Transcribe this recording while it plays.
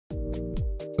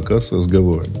пока с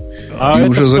разговорами. И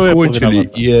уже закончили,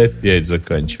 и опять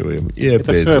заканчиваем. И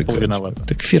это опять все Apple виноват.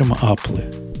 Так фирма Apple.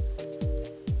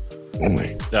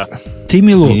 Да. Ты,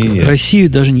 милок, Россию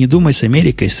даже не думай с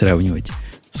Америкой сравнивать.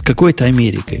 С какой-то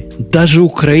Америкой. Даже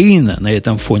Украина на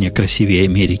этом фоне красивее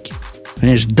Америки.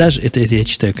 Понимаешь, даже... Это я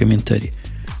читаю комментарии.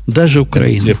 Даже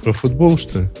Украина. Тебе про футбол,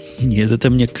 что ли? Нет, это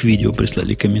мне к видео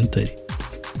прислали комментарий.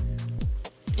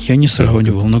 Я не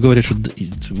сравнивал, но говорят, что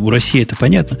у России это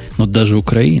понятно, но даже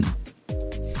Украина.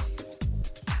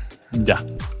 Да.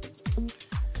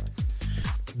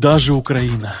 Даже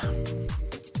Украина.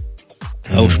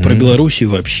 А уж про Белоруссию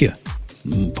вообще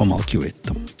помалкивает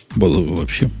там. Было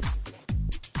вообще.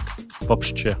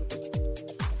 Вообще.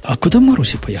 А куда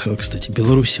Маруся поехала, кстати?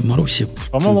 Белоруссия, Маруся.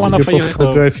 По-моему, она поехала... по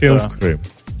фотографиям в Крым.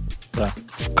 Да.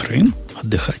 В Крым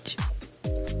отдыхать?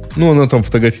 Ну, она там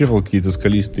фотографировала какие-то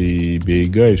скалистые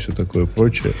берега и все такое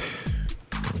прочее.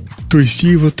 То есть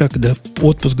ей вот так, да,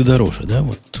 отпуск дороже, да?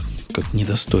 Вот как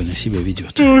недостойно себя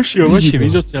ведет. Вообще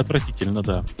ведет себя отвратительно,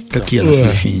 да. Как я на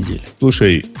следующей неделе.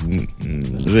 Слушай,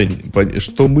 Жень,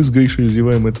 что мы с Гришей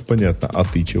зеваем, это понятно. А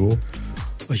ты чего?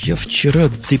 Я вчера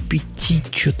до 5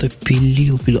 что-то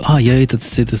пилил. Я этот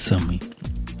самый.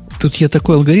 Тут я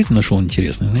такой алгоритм нашел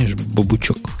интересный, знаешь,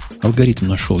 бабучок. Алгоритм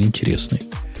нашел интересный.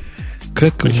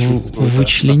 Как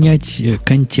вычленять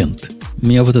контент?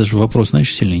 Меня вот этот же вопрос,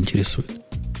 знаешь, сильно интересует.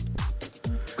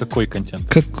 Какой контент?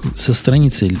 Как со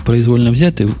страницы произвольно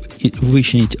взятый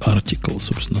вычленить артикл,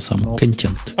 собственно, сам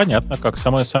контент? Понятно, как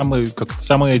самое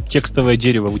текстовое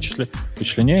дерево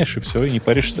вычленяешь, и все, и не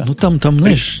паришься. Ну, там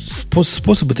знаешь,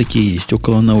 способы такие есть,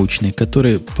 околонаучные,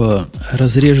 которые по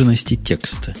разреженности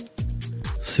текста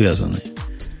связаны.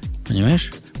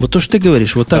 Понимаешь? Вот то, что ты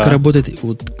говоришь, вот так работает,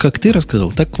 вот как ты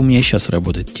рассказал, так у меня сейчас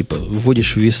работает. Типа,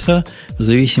 вводишь веса в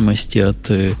зависимости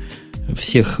от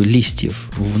всех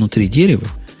листьев внутри дерева,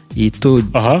 и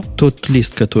тот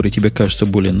лист, который тебе кажется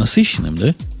более насыщенным,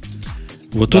 да?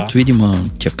 Вот тот, видимо,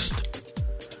 текст.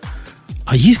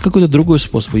 А есть какой-то другой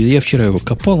способ. Я вчера его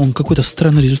копал, он какой-то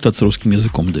странный результат с русским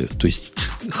языком дает. То есть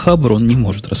Хабр он не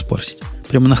может распарсить.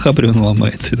 Прямо на Хабре он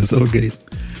ломается, этот алгоритм.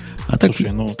 А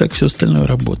так все остальное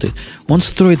работает. Он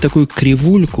строит такую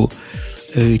кривульку,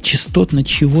 частотно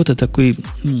чего-то такой,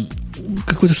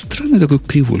 какую-то странную такую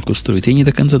кривульку строит. Я не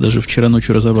до конца даже вчера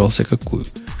ночью разобрался, какую.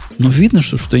 Но видно,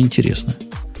 что что-то интересно.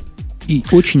 И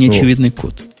очень очевидный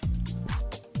код.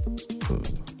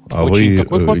 А очень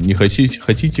вы не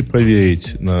хотите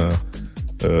проверить на,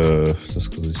 так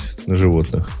сказать, на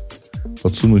животных?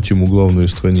 Подсунуть ему главную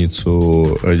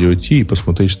страницу Радио Ти и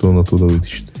посмотреть, что он оттуда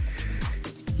вытащит.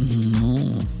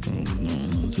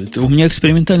 Это у меня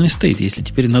экспериментальный стоит. Если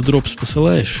теперь на дропс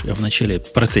посылаешь, а вначале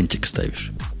процентик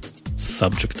ставишь с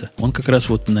сабжекта, он как раз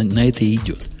вот на это и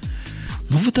идет.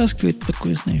 Но вытаскивает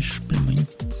такое, знаешь, прямо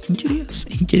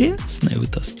интересное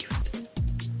вытаскивает.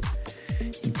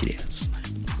 Интересно.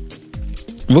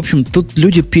 В общем, тут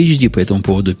люди PhD по этому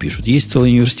поводу пишут. Есть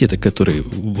целые университеты, которые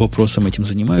вопросом этим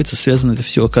занимаются. Связано это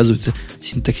все, оказывается, с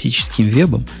синтаксическим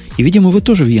вебом. И, видимо, вы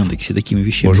тоже в Яндексе такими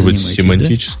вещами занимаетесь. Может быть,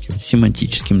 семантическим? Да?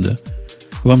 Семантическим, да.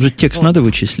 Вам же текст надо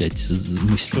вычислять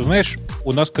мысли. Ты знаешь,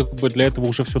 у нас как бы для этого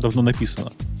уже все давно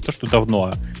написано. Не то, что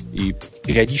давно, и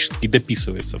периодически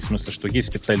дописывается. В смысле, что есть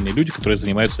специальные люди, которые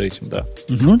занимаются этим, да.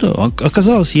 Ну да,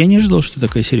 оказалось, я не ожидал, что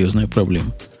такая серьезная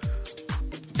проблема.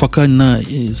 Пока на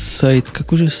сайт...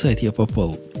 Какой же сайт я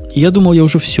попал? Я думал, я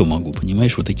уже все могу,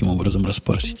 понимаешь, вот таким образом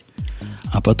распарсить.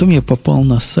 А потом я попал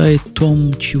на сайт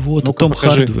Том чего-то, Ну-ка, Том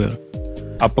покажи. Hardware.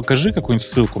 А покажи какую-нибудь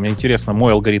ссылку. Мне интересно,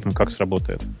 мой алгоритм как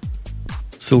сработает.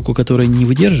 Ссылку, которая не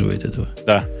выдерживает этого?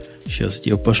 Да. Сейчас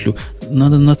я пошлю.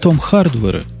 Надо на Том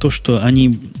Hardware, то, что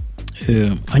они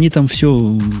там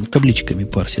все табличками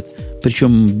парсят.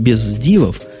 Причем без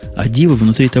дивов, а дивы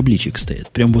внутри табличек стоят.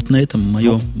 Прям вот на этом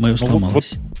мое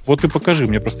сломалось. Вот и покажи,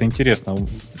 мне просто интересно,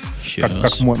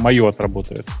 как мое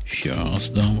отработает. Сейчас,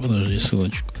 да, подожди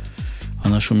ссылочку.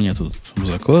 Она же у меня тут в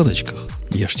закладочках.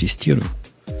 Я ж тестирую.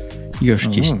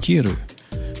 Тестирую.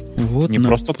 Вот, не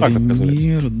просто так,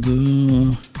 оказывается.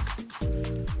 Да.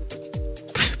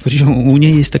 Причем у меня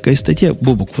есть такая статья,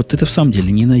 Бобук, вот это в самом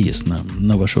деле не наезд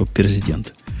на вашего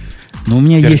президента. Но у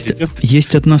меня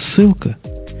есть одна ссылка,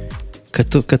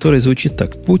 которая звучит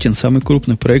так. Путин – самый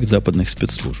крупный проект западных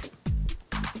спецслужб.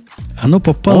 Оно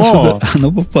попало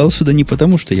сюда не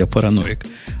потому, что я параноик,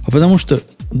 а потому что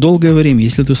долгое время,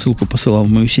 если эту ссылку посылал в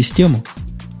мою систему,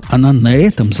 она на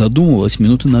этом задумывалась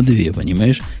минуты на 2,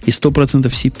 понимаешь? И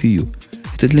 100% CPU.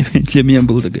 Это для меня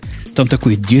было такое... Там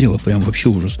такое дерево, прям вообще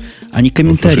ужас. Они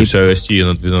комментарии... Ну, слушай, вся Россия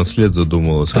на 12 лет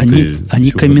задумалась.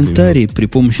 Они комментарии при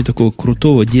помощи такого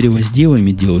крутого дерева с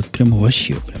девами делают прямо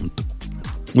вообще. Прям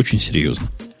очень серьезно.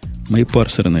 Мои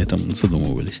парсеры на этом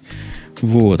задумывались.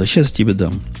 Вот, а сейчас тебе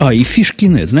дам. И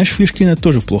фишки.нет. Знаешь, фишки.нет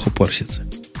тоже плохо парсится.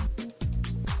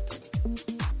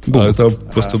 Это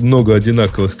просто много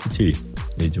одинаковых статей,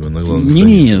 видимо, на главной странице.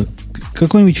 Не-не-не.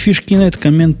 Какой-нибудь фишки.нет,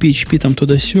 коммент PHP, там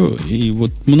туда-сё. И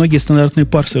вот многие стандартные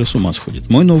парсеры с ума сходят.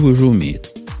 Мой новый уже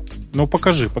умеет. Ну,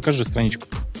 покажи страничку.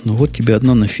 Ну, вот тебе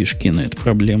одно на фишки.нет.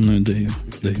 Проблемную даю.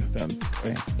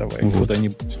 Давай вот,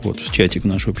 куда-нибудь. Вот, в чатик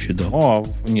наш общий дал.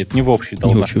 Нет, не в общий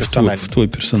дал, не наш персональный. В твой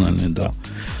персональный дал.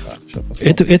 Да,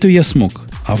 эту я смог.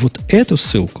 А вот эту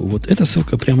ссылку, вот эта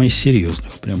ссылка прямо из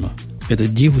серьезных. Прямо. Это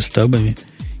дивы с табами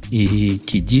и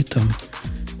TD там.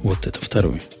 Вот это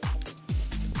второй.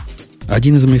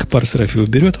 Один из моих парсеров его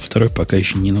берет, а второй пока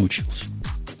еще не научился.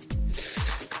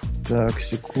 Так,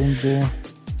 секунду.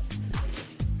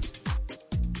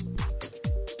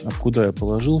 А куда я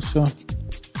положил все?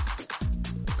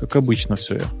 Как обычно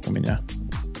все у меня.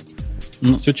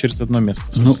 Все через одно место.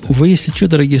 Ну, вы, если что,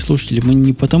 дорогие слушатели, мы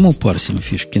не потому парсим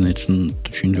фишки,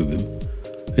 очень любим.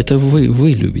 Это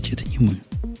вы любите, это не мы.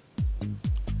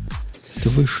 Это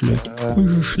вы шлете. Вы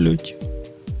же шлете.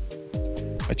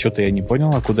 А что-то я не понял,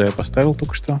 а куда я поставил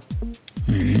только что?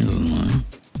 Не знаю.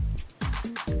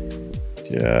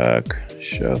 Так,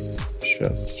 сейчас.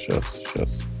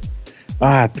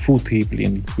 Тьфу ты,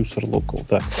 блин, user local,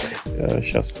 да.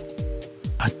 Сейчас.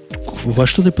 А во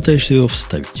что ты пытаешься его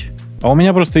вставить? А у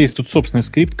меня просто есть тут собственный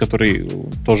скрипт, который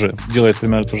тоже делает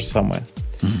примерно то же самое.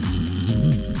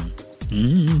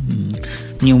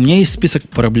 Не, у меня есть список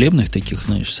проблемных таких,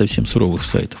 знаешь, совсем суровых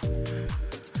сайтов.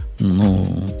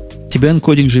 Ну, тебя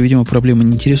энкодинг же, видимо, проблема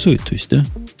не интересует, то есть, да?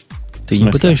 Ты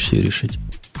не пытаешься ее решить?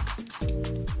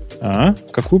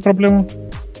 Какую проблему?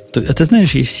 Ты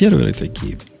знаешь, есть серверы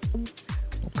такие,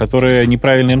 которые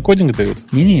неправильный энкодинг дают?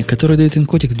 Не-не, которые дают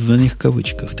энкодинг в двойных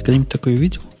кавычках. Ты когда-нибудь такое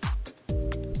видел?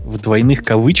 В двойных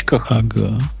кавычках?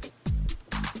 Ага.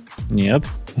 Нет.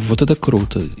 Вот это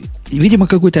круто. Видимо,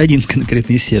 какой-то один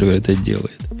конкретный сервер это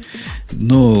делает.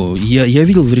 Но я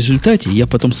видел в результате, я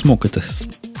потом смог это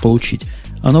получить.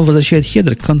 Оно возвращает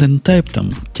хедер, content type,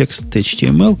 там, текст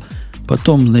HTML,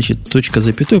 потом, значит, точка,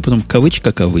 запятой, потом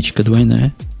кавычка,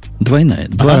 двойная.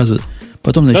 Два раза.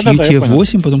 Потом, значит,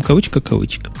 UTF-8, потом кавычка.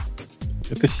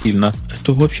 Это сильно.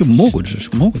 Это вообще могут,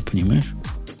 понимаешь?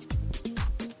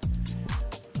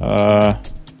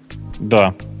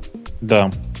 Да.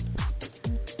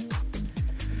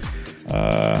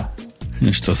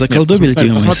 Ну что, заколдобили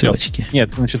тебе мои ссылочки?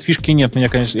 Нет, значит, фишки нет. Я,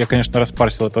 конечно,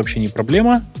 распарсил, это вообще не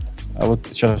проблема. А вот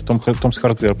сейчас Томс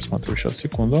Хардвер посмотрю. Сейчас,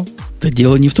 секунду. Да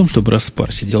дело не в том, чтобы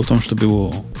распарсить. Дело в том, чтобы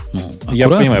его я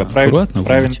понимаю, аккуратно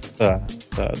правильно. Да.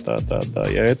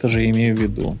 Я это же имею в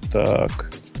виду.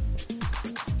 Так.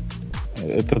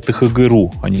 Это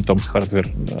ТХГРУ, а не Томс Хардвер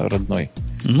родной.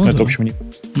 Это, в общем,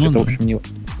 не...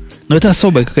 Но это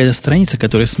особая какая-то страница,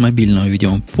 которая с мобильного,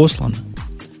 видимо, послана.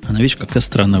 Она, видишь, как-то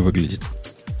странно выглядит.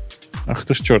 Ах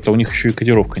ты ж черт, а у них еще и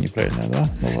кодировка неправильная, да?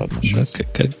 Ну ладно, сейчас.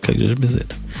 Как же без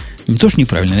этого? Не то, что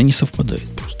неправильно, они совпадают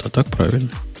просто, а так правильно.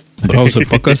 Браузер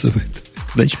показывает,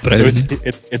 значит, правильно.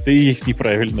 Это и есть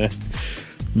неправильное.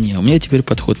 Не, у меня теперь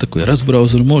подход такой. Раз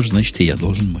браузер может, значит, и я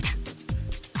должен мочь.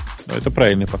 Это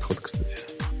правильный подход, кстати.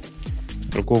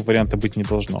 Другого варианта быть не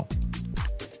должно.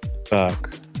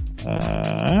 Так.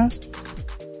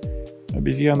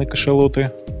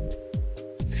 Обезьяны-кашалоты.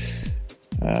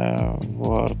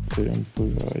 Вард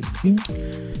MP1.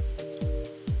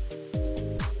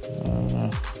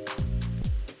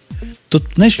 Тут,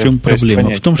 знаешь, в чем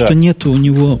проблема? В том, что нет у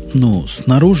него,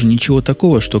 снаружи ничего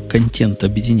такого, что контент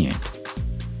объединяет.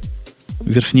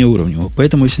 Верхнеуровневого.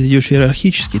 Поэтому, если идешь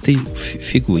иерархически, ты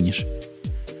фиг вынешь.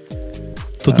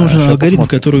 Тут нужен алгоритм,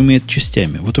 который умеет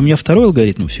частями. Вот у меня второй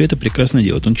алгоритм все это прекрасно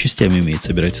делает. Он частями умеет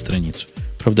собирать страницу.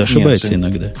 Правда, ошибается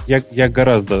иногда. Я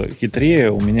гораздо хитрее.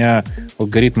 У меня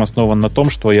алгоритм основан на том,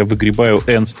 что я выгребаю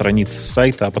N страниц с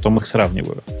сайта, а потом их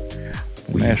сравниваю.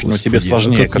 Понимаешь? Но тебе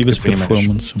сложнее, как ты понимаешь.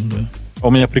 Перформансом, да. А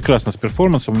у меня прекрасно с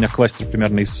перформансом. У меня кластер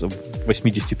примерно из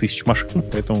 80 тысяч машин,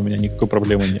 поэтому у меня никакой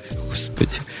проблемы нет.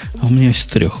 Господи, а у меня из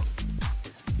 3.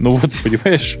 Ну вот,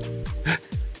 понимаешь?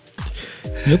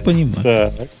 Я понимаю.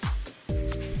 Так.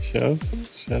 Сейчас.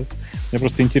 Мне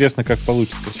просто интересно, как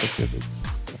получится. Сейчас я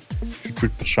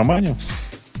чуть-чуть подшаманю.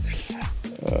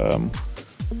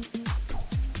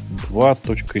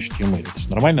 2.html. Это же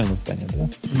нормальное название, да?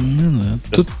 Ну,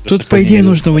 да. Тут по идее,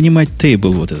 нужно вынимать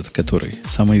тейбл вот этот, который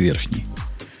самый верхний.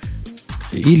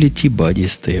 Или t-body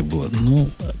из тейбла. Ну,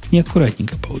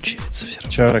 неаккуратненько получается все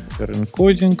равно. Character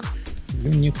encoding.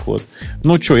 Unicode.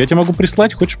 Ну что, я тебе могу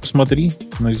прислать, хочешь посмотри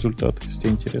на результат, если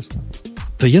тебе интересно.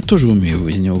 Да я тоже умею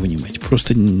из него вынимать.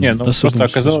 Просто просто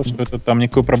оказалось, что это, там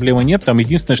никакой проблемы нет. Там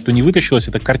единственное, что не вытащилось,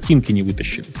 это картинки не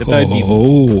вытащились. Это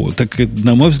обидно. Так,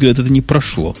 на мой взгляд, это не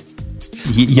прошло.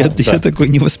 Я такое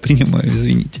не воспринимаю,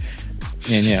 извините.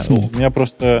 У меня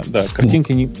просто,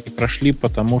 картинки не прошли,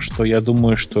 потому что я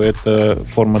думаю, что это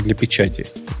форма для печати.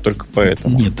 Только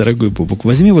поэтому. Нет, дорогой Бобук,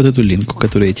 возьми вот эту линку,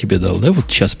 которую я тебе дал, да, вот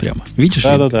сейчас прямо. Видишь?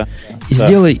 Да. И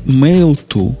сделай mail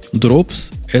to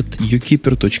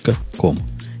drops@ukeeper.com.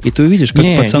 И ты увидишь, как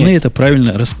пацаны это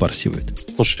правильно распарсивают.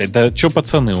 Слушай, да что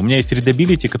пацаны? У меня есть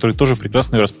readability, который тоже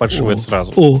прекрасно ее распаршивает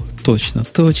сразу. Точно.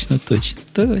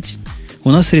 У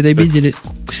нас с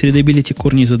readability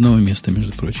корни из одного места,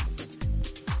 между прочим.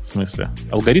 В смысле?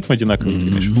 Алгоритм одинаковый, ты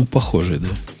имеешь? Ну, похожий, да.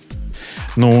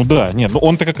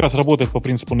 Он-то как раз работает по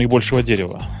принципу наибольшего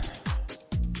дерева.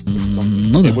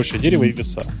 Наибольшее дерево и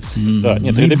веса. Да,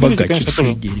 нет, readability, конечно,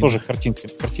 тоже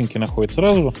картинки находят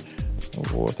сразу.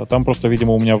 Вот. А там просто,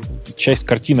 видимо, у меня часть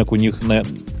картинок у них...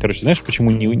 знаешь,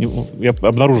 почему я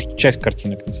обнаружил, что часть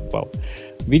картинок не совпала.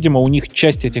 Видимо, у них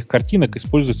часть этих картинок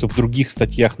используется в других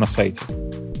статьях на сайте.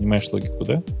 Понимаешь логику,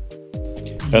 да?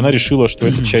 И она решила, что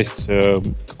это часть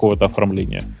какого-то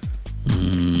оформления.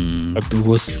 У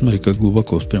вас, смотри, как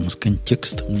глубоко, прямо с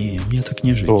контекстом. Мне так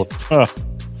не жить.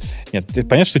 Нет,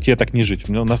 понятно, что тебе так не жить.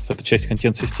 У нас это часть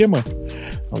контент-системы,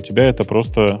 а у тебя это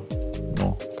просто...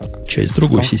 Часть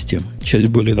другой системы. Часть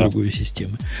более другой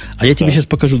системы. А я тебе сейчас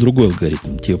покажу другой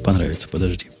алгоритм. Тебе понравится,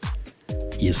 подожди.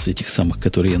 Из этих самых,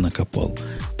 которые я накопал.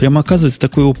 Прямо оказывается,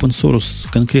 такой open source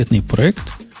конкретный проект,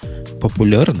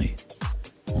 популярный.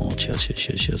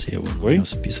 Сейчас я его в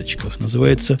списочках.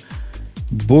 Называется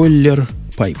Boiler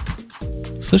Pipe.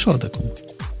 Слышал о таком?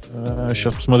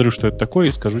 Сейчас посмотрю, что это такое,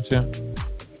 и скажу тебе.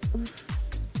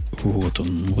 Вот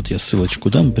он. Вот я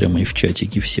ссылочку дам прямо и в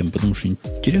чатике всем, потому что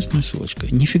интересная ссылочка.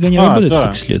 Нифига не работает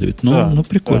как следует, но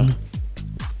прикольно.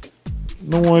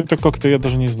 Ну, это как-то я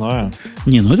даже не знаю.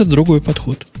 Это другой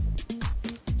подход.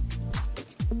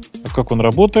 А как он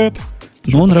работает?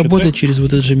 Но он работает через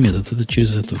вот этот же метод. Это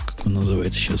через это, как он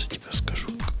называется, сейчас я тебе расскажу.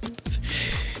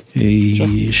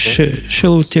 И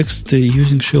shallow text,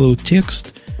 using shallow text.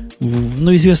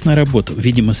 Известная работа.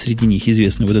 Видимо, среди них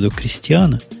известный вот этот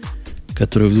Кристиана,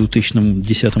 которая в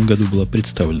 2010 году была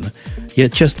представлена. Я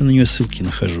часто на нее ссылки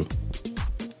нахожу.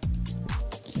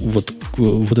 Вот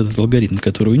этот алгоритм,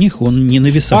 который у них, он не на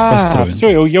весах построен.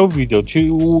 Все, я увидел.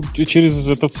 Через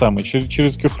этот самый,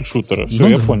 через кёхл-шутера. Все,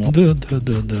 я понял.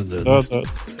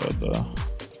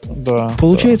 Да.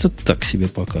 Получается так себе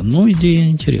пока, но идея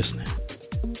интересная.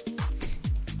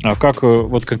 А как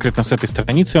вот конкретно с этой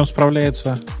страницей он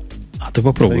справляется? А ты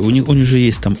попробуй. У них же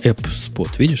есть там App Spot,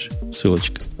 видишь?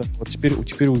 Ссылочка. Да, вот теперь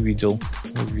увидел.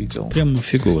 Прямо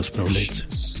фигово справляется.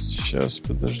 Сейчас,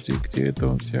 подожди, где это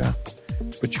у тебя?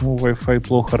 Почему Wi-Fi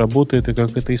плохо работает и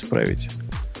как это исправить?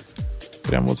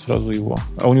 Прям вот сразу его.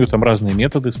 А у него там разные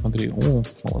методы, смотри.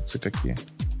 Молодцы какие.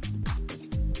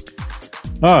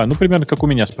 Примерно как у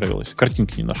меня справилось.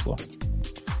 Картинки не нашло.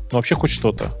 Но вообще хоть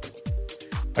что-то.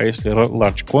 А если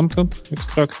large content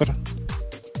экстрактор?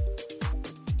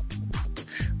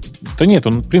 Да нет,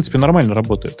 он, в принципе, нормально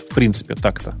работает. В принципе,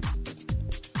 так-то.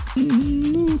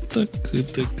 Так,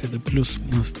 это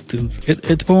плюс-минус.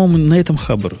 Это, по-моему, на этом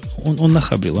хабр. Он на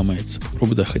хабре ломается.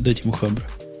 Попробуй дать ему хабра.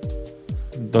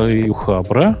 Да и у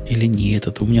хабра? Или нет,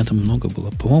 это у меня там много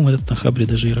было. По-моему, этот на хабре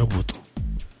даже и работал.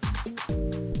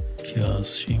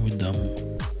 Сейчас что-нибудь дам.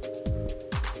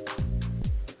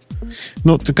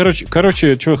 Ты,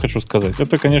 короче, что я хочу сказать.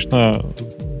 Это, конечно,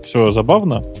 все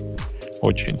забавно.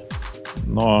 Очень.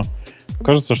 Но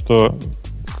кажется, что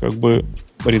как бы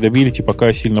readability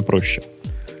пока сильно проще.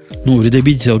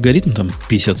 Readability алгоритм там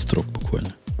 50 строк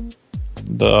буквально.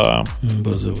 Да.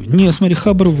 Базовый. Не, смотри,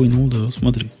 хабр вынул, да,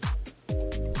 смотри.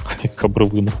 Хабр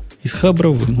вынул. Из хабра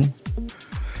вынул.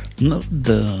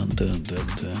 Да.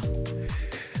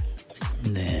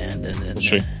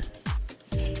 Слушай.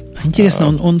 Интересно,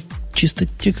 он чисто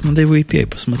текст, надо его API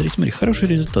посмотреть. Смотри, хороший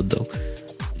результат дал.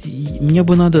 Мне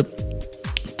бы надо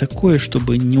такое,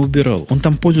 чтобы не убирал. Он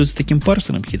там пользуется таким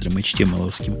парсером хитрым,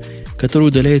 HTML-овским, который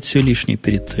удаляет все лишнее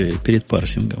перед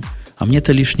парсингом. А мне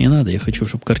это лишнее надо. Я хочу,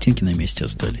 чтобы картинки на месте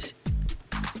остались.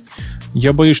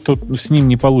 Я боюсь, что с ним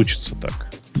не получится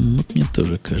так. Мне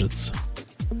тоже кажется.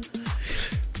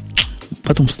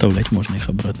 Потом вставлять можно их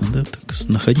обратно, да? Так,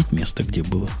 находить место, где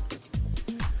было.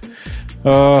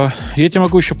 Я тебе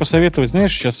могу еще посоветовать,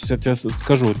 знаешь, сейчас я тебе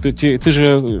скажу, ты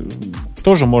же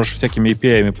тоже можешь всякими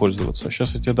API-ами пользоваться.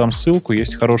 Сейчас я тебе дам ссылку,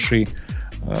 есть хороший,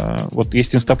 вот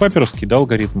есть инстапаперовский, да,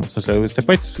 алгоритм, в смысле,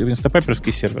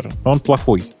 инстапаперовский сервер, но он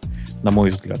плохой, на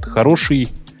мой взгляд. Хороший,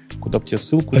 куда бы тебе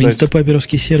ссылку дать?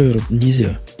 Инстапаперовский сервер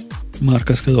нельзя.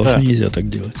 Марко сказал, что нельзя так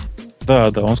делать.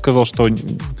 Да, он сказал, что...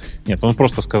 Нет, он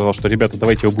просто сказал, что, ребята,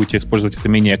 давайте вы будете использовать это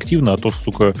менее активно, а то,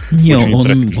 сука... Не, он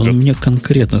мне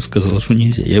конкретно сказал, что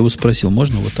нельзя. Я его спросил,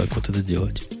 можно вот так вот это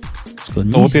делать? Сказал,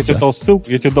 ну вот я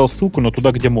тебе дал ссылку, но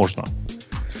туда, где можно.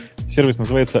 Сервис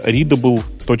называется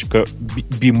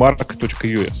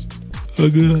readable.bmark.us.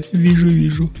 Ага,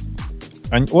 вижу.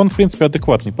 Он, в принципе,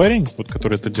 адекватный парень, вот,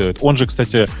 который это делает. Он же,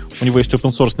 кстати, у него есть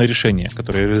open-source решение,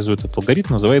 которое реализует этот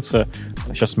алгоритм, называется,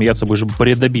 сейчас смеяться будешь,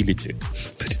 Breadability.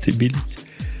 Breadability?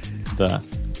 Да.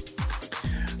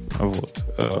 Вот.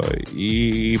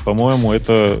 И, по-моему,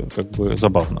 это как бы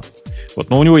забавно. Вот.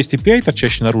 Но у него есть API,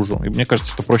 торчащий наружу, и мне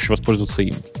кажется, что проще воспользоваться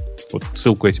им. Вот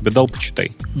ссылку я тебе дал,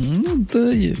 почитай. Ну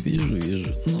да, я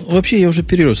вижу. Ну, вообще я уже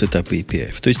перерос этап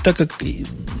API. То есть так как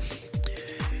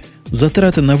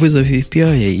затраты на вызов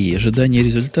API и ожидание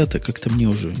результата как-то мне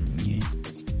уже не...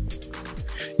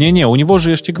 Не-не, у него же,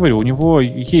 я же тебе говорю, у него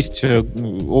есть... у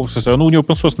него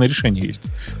open-source решение есть.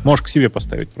 Можешь к себе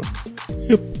поставить просто.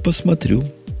 Я посмотрю.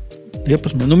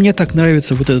 Но мне так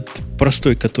нравится вот этот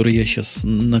простой, который я сейчас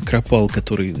накропал,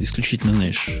 который исключительно,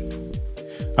 знаешь...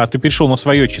 А, ты перешел на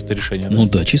свое чистое решение. Да? Ну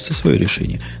да, чисто свое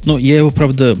решение. Но я его,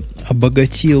 правда,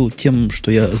 обогатил тем,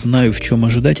 что я знаю, в чем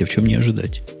ожидать, а в чем не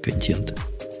ожидать контента.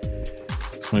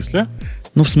 В смысле?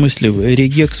 Ну, в смысле,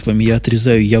 регекспом я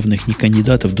отрезаю явных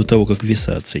некандидатов до того, как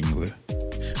веса оцениваю.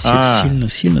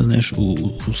 Сильно, знаешь,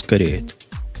 ускоряет.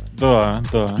 Да.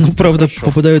 Ну, правда, хорошо.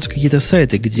 Попадаются какие-то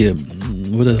сайты, где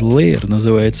вот этот layer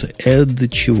называется add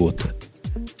чего-то.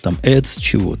 Там adds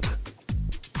чего-то.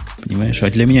 Понимаешь? А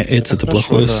для меня ads это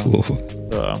плохое слово.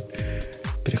 Да.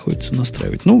 Приходится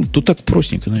настраивать. Ну, тут так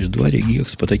простенько, знаешь, 2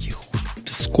 регекспа таких.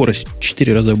 Скорость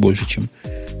 4 раза больше, чем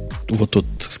вот тот,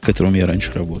 с которым я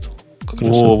раньше работал.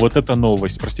 Вот это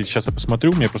новость. Простите, сейчас я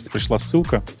посмотрю. Мне просто пришла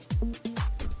ссылка.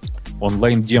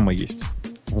 Онлайн-демо есть.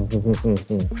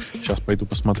 Сейчас пойду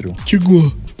посмотрю.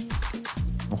 Чего?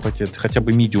 Ну, хотя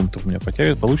бы медиум-то у меня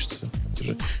получится.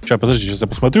 Сейчас, подожди, сейчас я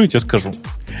посмотрю и тебе скажу.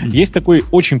 Есть такой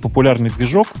очень популярный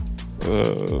движок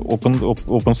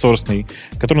open-source,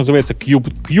 который называется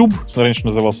Cube. Раньше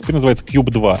назывался, теперь называется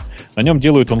Cube 2. На нем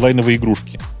делают онлайновые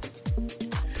игрушки.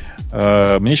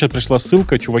 Мне сейчас пришла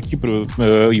ссылка, чуваки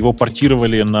его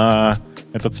портировали на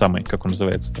этот самый, как он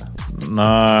называется-то?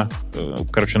 На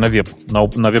веб, на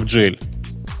WebGL.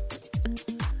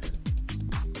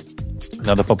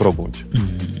 Надо попробовать.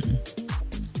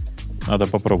 Надо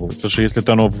попробовать. Потому что если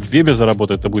оно в вебе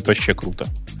заработает, это будет вообще круто.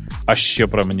 Вообще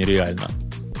прямо нереально.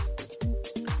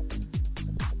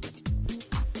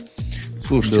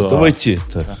 Слушайте, давайте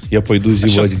это. Я пойду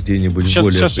зевать где-нибудь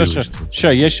более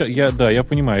Сейчас, я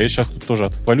понимаю. Я сейчас тут тоже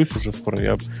отвалюсь уже скоро.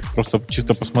 Я просто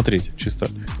чисто посмотреть.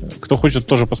 Кто хочет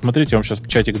тоже посмотреть, я вам сейчас в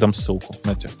чатик дам ссылку.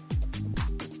 Знаете.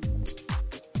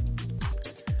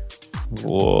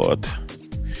 Вот.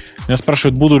 Меня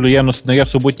спрашивают, буду ли я на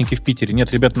субботнике в Питере.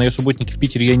 Нет, ребят, на субботнике в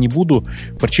Питере я не буду.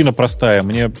 Причина простая.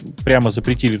 Мне прямо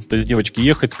запретили девочки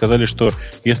ехать. Сказали, что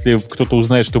если кто-то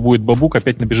узнает, что будет бабук,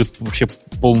 опять набежит вообще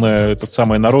полное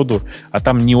народу. А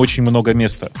там не очень много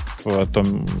места в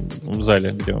том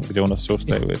зале, где у нас все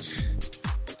устраивается.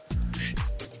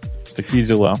 Такие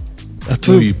дела.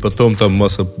 И потом там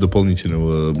масса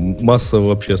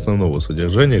вообще основного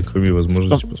содержания, кроме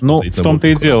возможности посмотреть на бабука. В том-то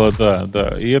и дело,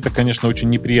 да. И это, конечно,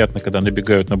 очень неприятно, когда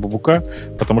набегают на бабука,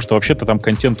 потому что вообще-то там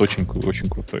контент очень, очень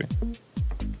крутой.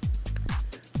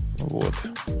 Вот.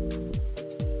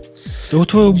 У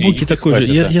твоего буки такой же.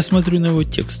 Я смотрю на его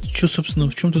текст. Что, собственно,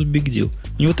 в чем тут big deal?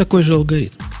 У него такой же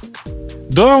алгоритм.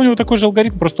 Да, у него такой же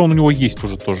алгоритм, просто он у него есть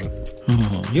уже тоже.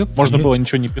 Можно было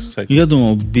ничего не писать. Я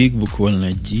думал, big буквально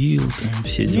deal, там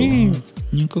все дела.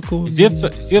 Никакого.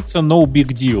 That's no big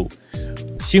deal.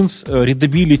 Since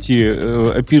readability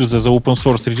appears as an open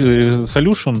source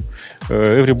solution,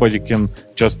 everybody can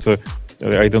just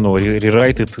I don't know,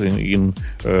 rewrite it in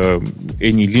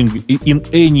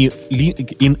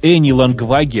any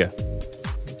language.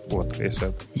 Вот, если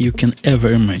это. You can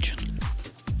ever imagine.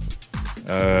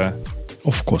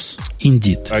 Of course.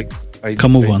 Indeed.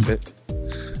 Камуван.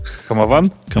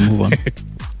 Камуван? Камуван.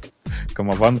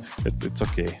 Камуван, it's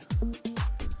okay.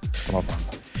 Камуван.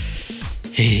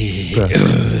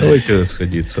 Давайте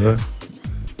расходиться, а?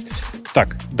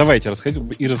 Так, давайте расходиться.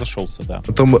 И разошелся, да.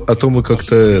 А то мы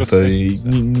как-то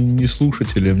ни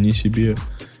слушателям, ни себе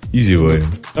и зеваем.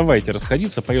 Давайте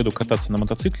расходиться. Поеду кататься на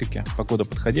мотоциклике. Погода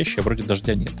подходящая, вроде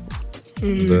дождя нет.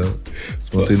 Да.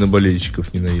 Смотри, на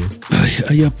болельщиков не наедь.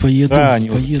 А я поеду, а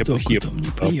куда мне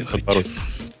поехать?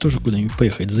 Тоже куда-нибудь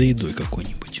поехать за едой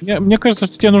какой-нибудь. Мне кажется,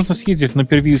 что тебе нужно съездить на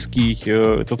Первильский и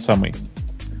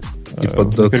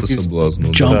поддаться соблазну.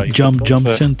 Jump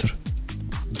Center.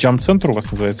 Jam-центр у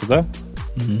вас называется, да?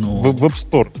 Ну...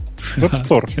 Веб-стор.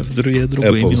 Веб-стор. Я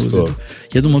другое имел в виду.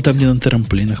 Я думал, там, где на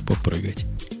трамплинах попрыгать.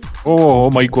 О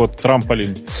май год,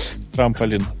 трамполин.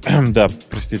 Да,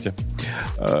 простите.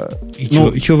 И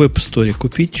что в App Store?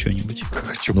 Купить что-нибудь?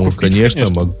 Конечно,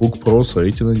 MacBook Pro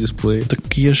сойти на дисплее. Так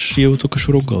я его только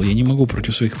что ругал. Я не могу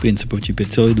против своих принципов теперь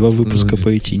целые 2 выпуска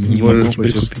пойти. Не могу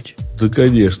теперь купить. Да,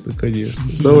 конечно.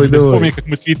 Давай. Вспомни, как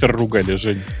мы Twitter ругали,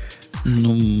 Жень.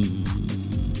 Ну,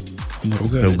 мы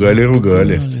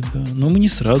ругали. Да. Но мы не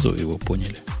сразу его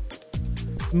поняли.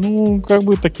 Ну, как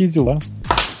бы такие дела.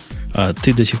 А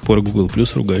ты до сих пор Google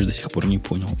Plus ругаешь, до сих пор не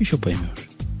понял. Еще поймешь.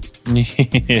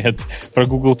 Нет, про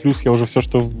Google Plus я уже все,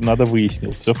 что надо,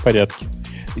 выяснил. Все в порядке.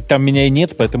 И там меня и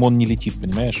нет, поэтому он не летит,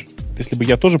 понимаешь? Если бы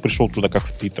я тоже пришел туда, как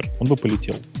в Twitter, он бы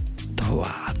полетел. Да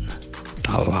ладно.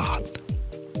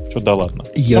 Что да ладно?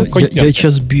 Я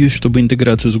сейчас бьюсь, чтобы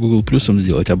интеграцию с Google Plus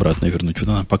сделать, обратно вернуть. Вот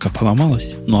она пока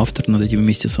поломалась, но автор над этим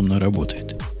вместе со мной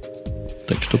работает.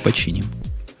 Так что починим.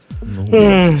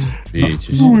 Не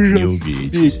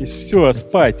убейтесь. Все,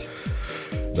 спать.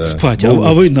 Да. Спать.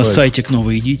 А вы на сайтик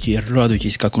новый идите и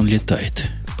радуйтесь, как он летает.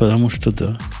 Потому что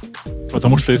да.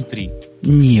 Потому что S3.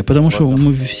 Не, потому что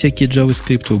мы всякие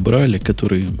JavaScript убрали,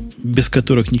 без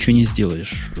которых ничего не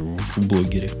сделаешь в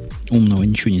блогере. Умного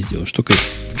ничего не сделаешь, только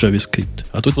JavaScript.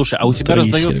 А тут слушай, а у тебя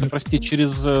раздается, прости,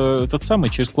 через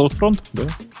через CloudFront, да?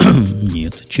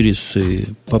 Нет, через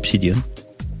Obsidian.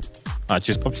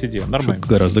 Через Obsidian, нормально. Что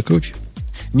гораздо круче.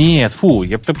 Нет,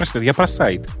 я про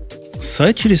сайт.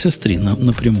 Сайт через S3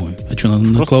 напрямую. А что,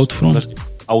 на CloudFront? Подожди.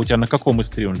 А у тебя на каком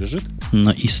S3 он лежит?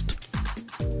 На East.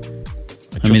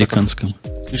 Американском.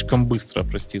 Слишком быстро,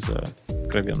 прости за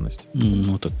откровенность.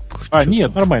 Ну так.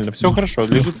 Нет, нормально, все хорошо,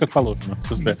 лежит как положено. В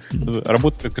смысле,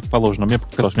 работает как положено. Мне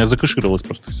показалось, у меня закэшировалось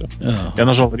просто все. Я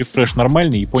нажал рефреш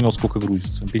нормальный и понял, сколько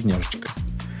грузится. Бедняжечка.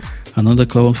 А надо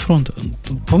CloudFront.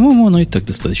 По-моему, оно и так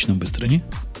достаточно быстро, не?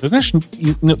 Ты знаешь,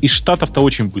 из Штатов-то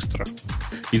очень быстро.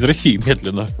 Из России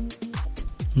медленно.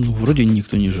 Ну, вроде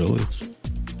никто не жалуется.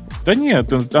 Да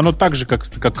нет, оно так же, как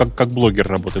блогер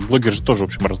работает. Блогер же тоже, в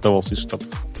общем, раздавался из Штатов.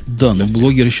 Да, но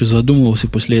блогер еще задумывался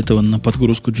после этого на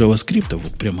подгрузку JavaScript,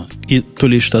 вот прямо. И то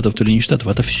ли из Штатов, то ли не из Штатов,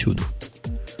 отовсюду.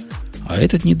 А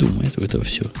этот не думает, это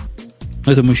все.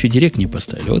 Но это мы еще директ не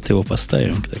поставили. Вот его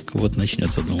поставим, так вот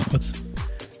начнет задумываться.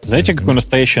 Знаете, какое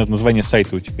настоящее название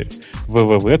сайта у теперь?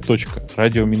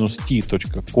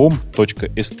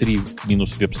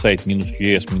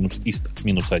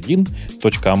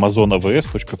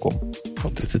 www.radio-t.com.s3-website-us-east-1.amazonavs.com.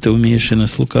 Вот это ты умеешь и на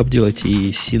слукап делать, и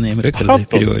CNAME рекорды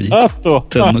переводить.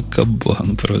 Там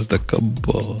кабан, просто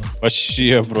кабан.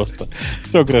 Вообще просто.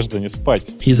 Все, граждане, спать.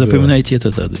 И запоминайте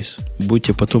этот адрес.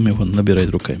 Будете потом его набирать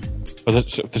руками.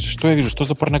 Что я вижу? Что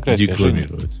за порнография?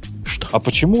 Что? А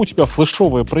почему у тебя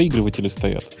флешовые проигрыватели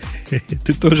стоят?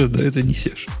 Ты тоже, да, это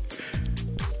несешь.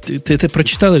 Ты это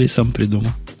прочитал или сам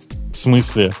придумал? В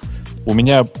смысле?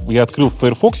 Я открыл в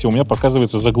Firefox, и у меня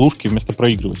показываются заглушки вместо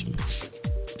проигрывателя.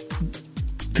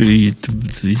 Ты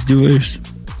издеваешься?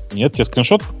 Нет, тебе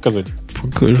скриншот показать?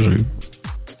 Покажи.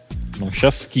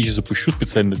 Сейчас скетч запущу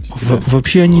специально для тебя.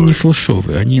 Вообще они не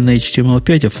флешовые. Они на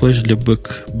HTML5, а флеш для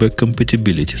back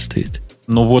compatibility стоит.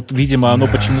 Ну вот, видимо, оно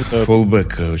почему-то... Fallback,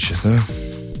 короче, да?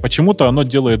 Почему-то оно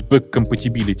делает back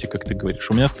compatibility, как ты говоришь.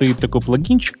 У меня стоит такой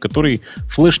плагинчик, который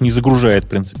флеш не загружает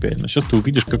принципиально. Сейчас ты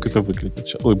увидишь, как это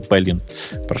выглядит. Ой, блин.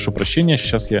 Прошу прощения,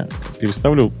 сейчас я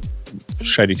переставлю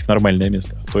шарить в нормальное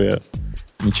место. А то я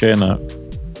нечаянно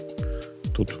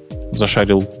тут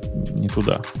зашарил не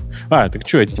туда. Так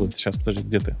что я делаю? Сейчас, подожди,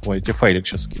 где ты? Ой, я тебе файлик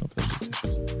сейчас скину. Подожди,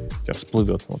 сейчас. У тебя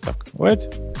всплывет вот так.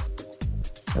 Вот.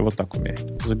 Я вот так умею.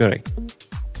 Забирай.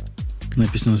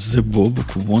 Написано The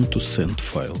Bobuk want to send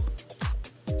file.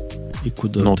 И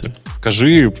куда ты?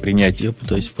 Скажи принять. Я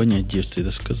пытаюсь понять, где ты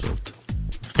это сказал-то.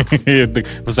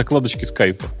 В закладочке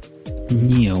скайпа.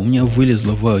 Не, у меня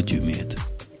вылезло в аудиуме это.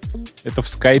 Это в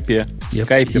скайпе. В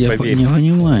скайпе, поверь. Я не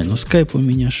понимаю, но скайп у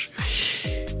меня ж...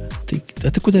 ты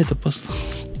куда это послал?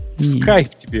 Скайп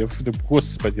тебе,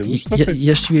 господи.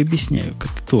 Я ж тебе объясняю,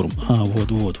 как Торм.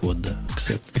 Вот, да.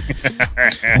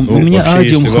 У меня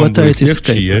аудиум хватает из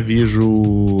скайпа. Я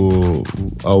вижу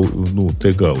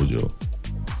тег аудио.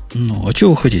 А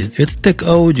чего вы хотите? Это тег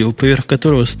аудио, поверх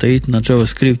которого стоит на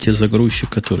JavaScript загрузчик,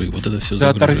 который вот это все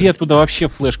загружает. Да оторви оттуда вообще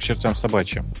флеш к чертям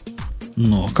собачьим.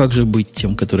 А как же быть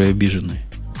тем, которые обижены?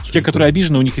 Те, которые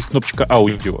обижены, у них есть кнопочка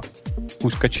аудио.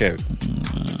 Пусть качают.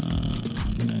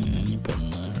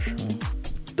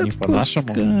 Не по-нашему.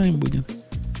 Пускай будет.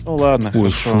 Ну ладно,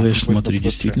 ой, хорошо. Флеш, смотри,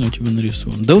 действительно у тебя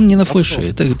нарисован. Да он не на флеше,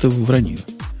 это вранье.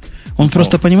 Он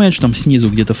просто понимает, что там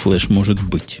снизу где-то флеш может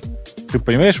быть. Ты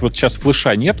понимаешь, вот сейчас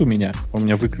флеша нет у меня, он у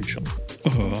меня выключен.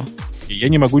 И я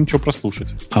не могу ничего прослушать.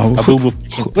 А был бы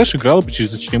флеш, играл бы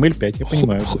через HTML5, я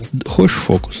понимаю. Хочешь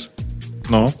фокус?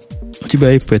 Ну? У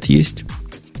тебя iPad есть?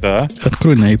 Да.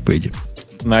 Открой на iPad.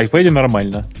 На iPad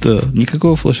нормально. Да,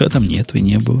 никакого флеша там нету и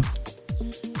не было.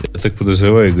 Я так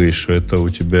подозреваю, говоришь, что это у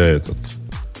тебя этот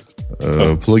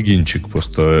плагинчик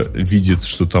просто видит,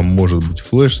 что там может быть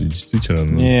флеш, и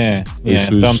действительно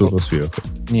рисует там что-то сверху.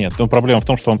 Нет, там проблема в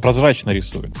том, что он прозрачно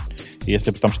рисует. И если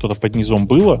бы там что-то под низом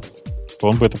было, то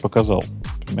он бы это показал.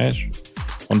 Понимаешь?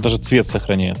 Он даже цвет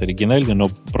сохраняет оригинальный, но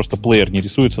просто плеер не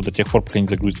рисуется до тех пор, пока не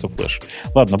загрузится флеш.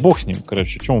 Ладно, бог с ним,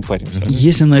 короче, чем мы паримся?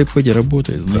 Если на iPad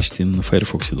работает, значит и на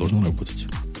Firefox должен работать.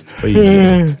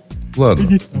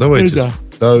 Ладно, давайте.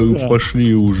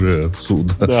 Пошли уже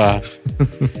отсюда. Да.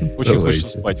 Очень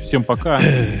хочется спать. Всем пока.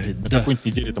 На какой-нибудь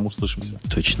неделе там услышимся.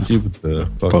 Точно.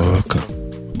 Пока.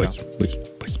 Бай.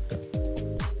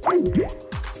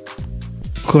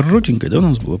 Коротенько, да, у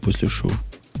нас было после шоу?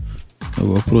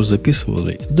 Вопрос записывал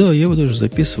ли? Да, я его даже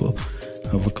записывал.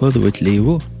 А выкладывать ли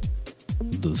его?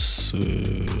 Да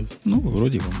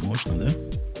вроде бы можно, да?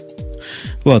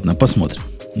 Ладно, посмотрим.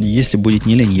 Если будет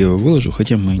не лень, я его выложу,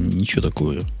 хотя мы ничего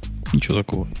такого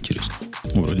интересного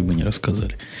вроде бы не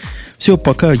рассказали. Все,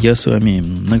 пока я с вами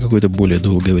на какое-то более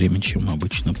долгое время, чем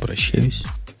обычно, прощаюсь.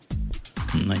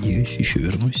 Надеюсь, еще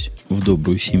вернусь в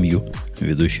добрую семью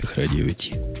ведущих радио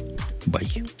Ти.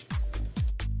 Бай.